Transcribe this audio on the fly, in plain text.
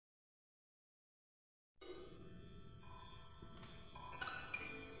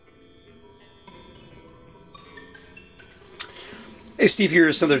Hey, Steve here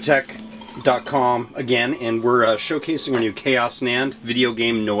at Synthrotek.com again, and we're showcasing our new Chaos NAND video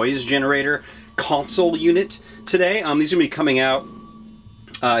game noise generator console unit today. These are going to be coming out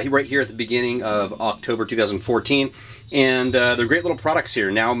right here at the beginning of October 2014, and they're great little products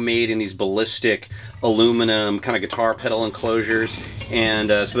here, now made in these ballistic aluminum kind of guitar pedal enclosures, and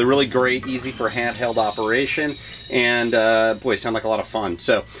so they're really great, easy for handheld operation, and boy, sound like a lot of fun.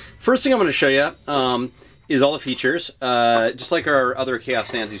 So first thing I'm going to show you is all the features. Just like our other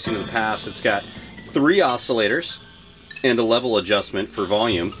Chaos NANDs you've seen in the past, it's got 3 oscillators and a level adjustment for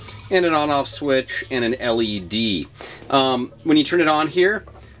volume, and an on-off switch and an LED. When you turn it on here,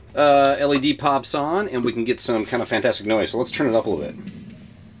 LED pops on and we can get some kind of fantastic noise. So let's turn it up a little bit.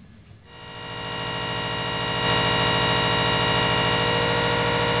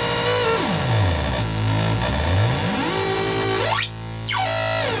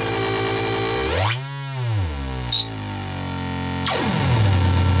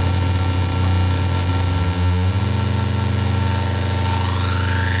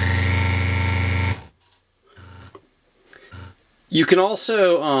 You can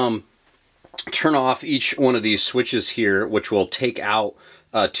also turn off each one of these switches here, which will take out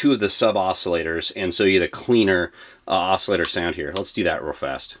 2 of the sub-oscillators, and so you get a cleaner oscillator sound here. Let's do that real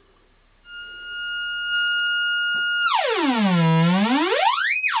fast.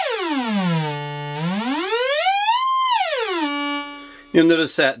 You'll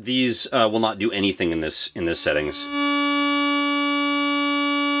notice that these will not do anything in this settings.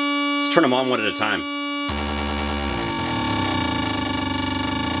 Let's turn them on one at a time.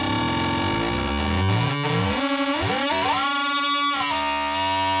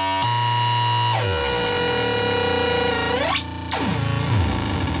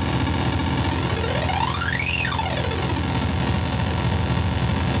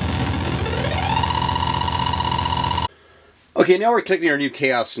 Okay, now we're connecting our new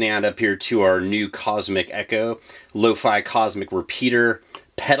Chaos NAND up here to our new Cosmic Echo Lo-Fi Cosmic Repeater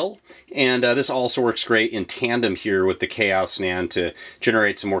pedal, and this also works great in tandem here with the Chaos NAND to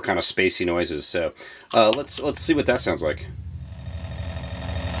generate some more kind of spacey noises. So let's see what that sounds like.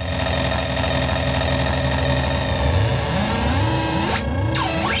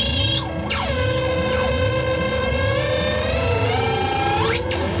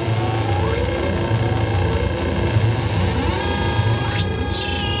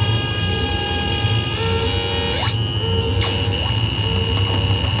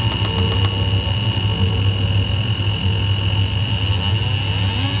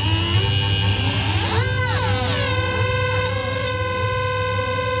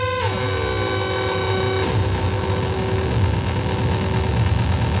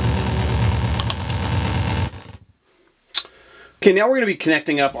 Okay, now we're going to be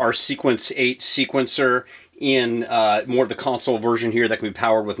connecting up our Sequence 8 sequencer in more of the console version here that can be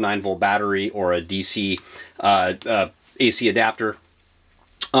powered with 9-volt battery or a DC AC adapter.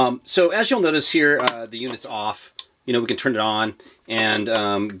 So as you'll notice here, the unit's off. You know, we can turn it on and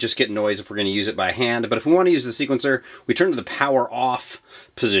just get noise if we're going to use it by hand. But if we want to use the sequencer, we turn to the power off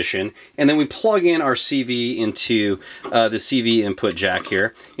position, and then we plug in our CV into the CV input jack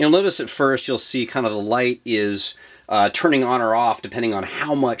here. You'll notice at first you'll see kind of the light is turning on or off depending on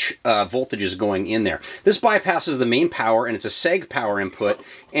how much voltage is going in there. This bypasses the main power, and it's a seg power input,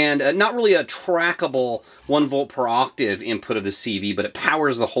 and not really a trackable 1 volt per octave input of the CV, but it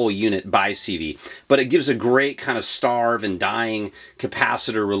powers the whole unit by CV. But it gives a great kind of starve and dying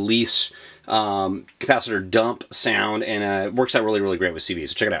capacitor release, capacitor dump sound, and it works out really, really great with CV,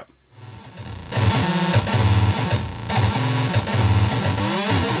 so check it out.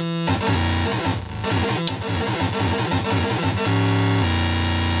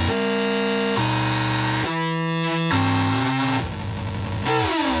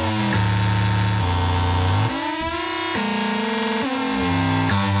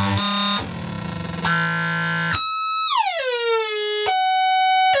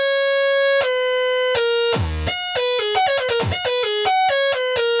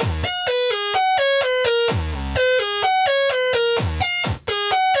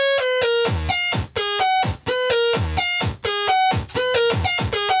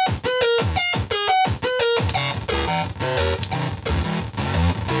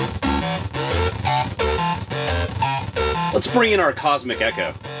 Let's bring in our Cosmic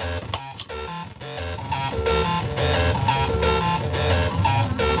Echo.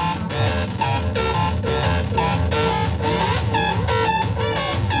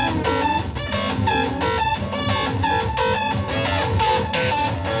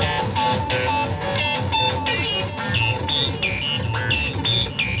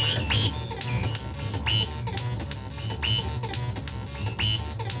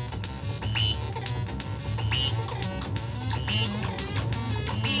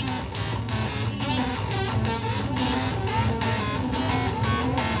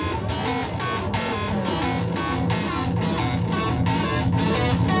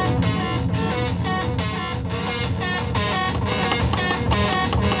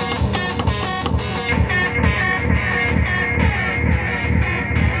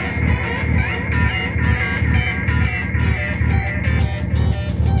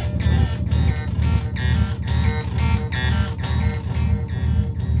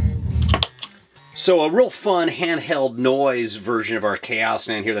 So a real fun handheld noise version of our Chaos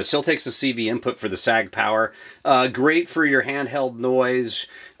NAND here that still takes the CV input for the sag power. Great for your handheld noise,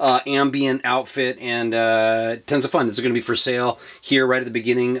 ambient outfit, and tons of fun. This is going to be for sale here right at the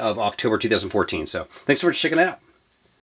beginning of October 2014. So thanks for checking it out.